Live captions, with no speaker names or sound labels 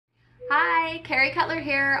Hi, Carrie Cutler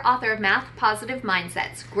here, author of Math Positive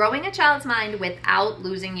Mindsets, Growing a Child's Mind Without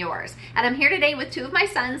Losing Yours. And I'm here today with two of my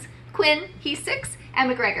sons, Quinn, he's 6, and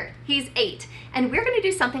McGregor, he's 8. And we're going to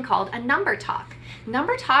do something called a number talk.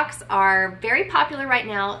 Number talks are very popular right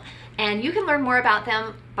now, and you can learn more about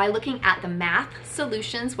them by looking at the Math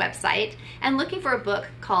Solutions website and looking for a book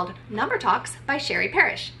called Number Talks by Sherry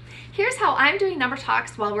Parrish. Here's how I'm doing number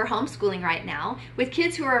talks while we're homeschooling right now with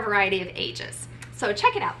kids who are a variety of ages. So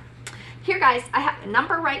check it out. Here guys, I have a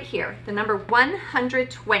number right here, the number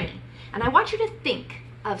 120. And I want you to think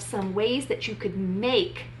of some ways that you could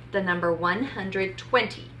make the number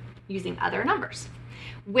 120 using other numbers.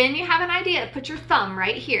 When you have an idea, put your thumb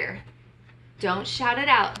right here. Don't shout it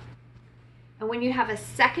out. And when you have a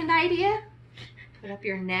second idea, put up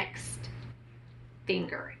your next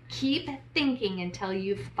finger. Keep thinking until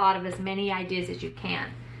you've thought of as many ideas as you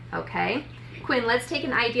can, okay? Quinn, let's take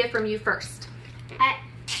an idea from you first.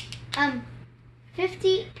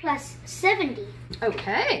 50 plus 70.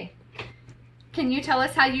 Okay. Can you tell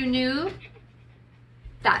us how you knew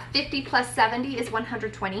that 50 plus 70 is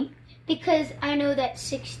 120? Because I know that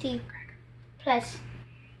 60 plus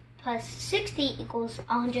 60 equals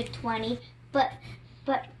 120, but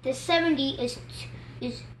the 70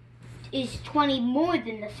 is 20 more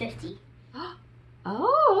than the 50.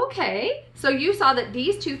 Oh, okay. So you saw that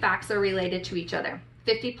these two facts are related to each other.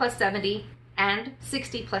 50 plus 70 and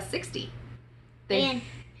 60 plus 60. And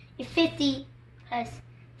 50 plus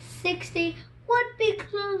 60 would be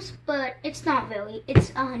close, but it's not really.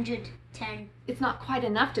 It's 110. It's not quite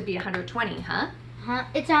enough to be 120, huh?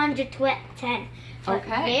 It's 110. But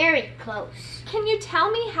okay. Very close. Can you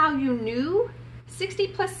tell me how you knew 60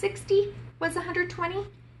 plus 60 was 120?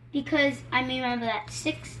 Because I remember that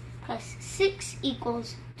 6 plus 6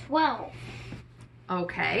 equals 12.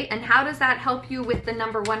 Okay, and how does that help you with the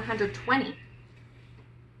number 120?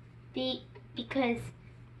 Because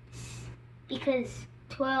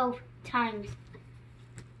 12 times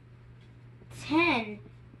 10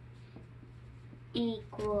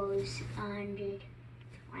 equals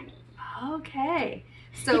 120. Okay.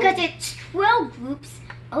 So because it's 12 groups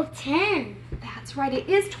of 10. That's right. It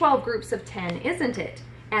is 12 groups of 10, isn't it?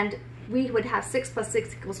 And we would have 6 plus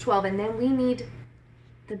 6 equals 12, and then we need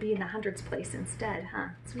to be in the hundreds place instead, huh?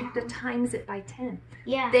 So we have to times it by 10.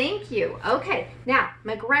 Yeah. Thank you. Okay. Now,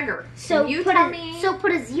 McGregor, so can you tell me? So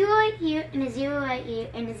put a 0 right here, and a 0 right here,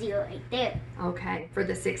 and a 0 right there. Okay, for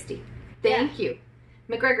the 60. Thank you.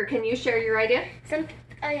 McGregor, can you share your idea? Since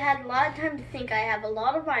I had a lot of time to think, I have a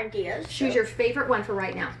lot of ideas. Choose your favorite one for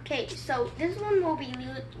right now. Okay, so this one will be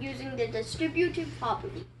using the distributive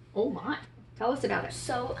property. Oh my. Tell us about it.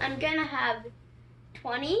 So I'm going to have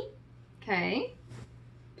 20 Okay.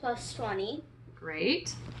 plus 20.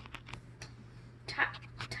 Great.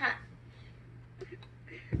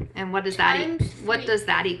 And what does what does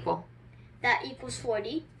that equal? That equals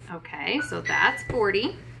 40. Okay, so that's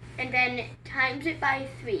 40. And then times it by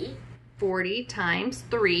 3. 40 times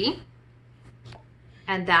 3.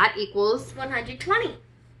 And that equals 120.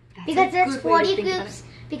 Because that's 40 groups.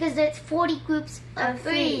 Because that's 40 groups of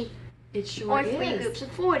 3. It sure or is. 3 groups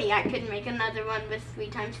of 40. I could make another one with 3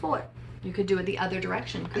 times 4. You could do it the other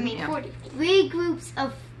direction, couldn't you? 40. 3 groups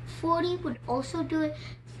of 40 would also do it.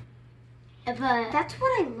 But that's what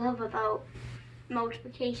I love about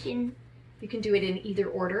multiplication. You can do it in either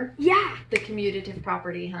order. Yeah. The commutative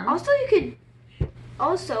property, huh?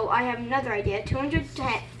 Also, I have another idea.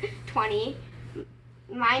 220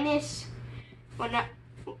 minus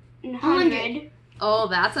 100. Oh,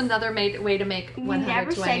 that's another way to make 120. We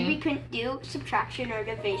never said we couldn't do subtraction or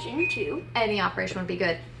division too. Any operation would be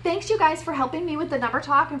good. Thanks you guys for helping me with the number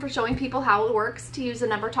talk and for showing people how it works to use a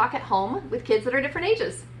number talk at home with kids that are different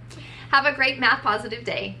ages. Have a great math positive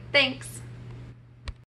day. Thanks.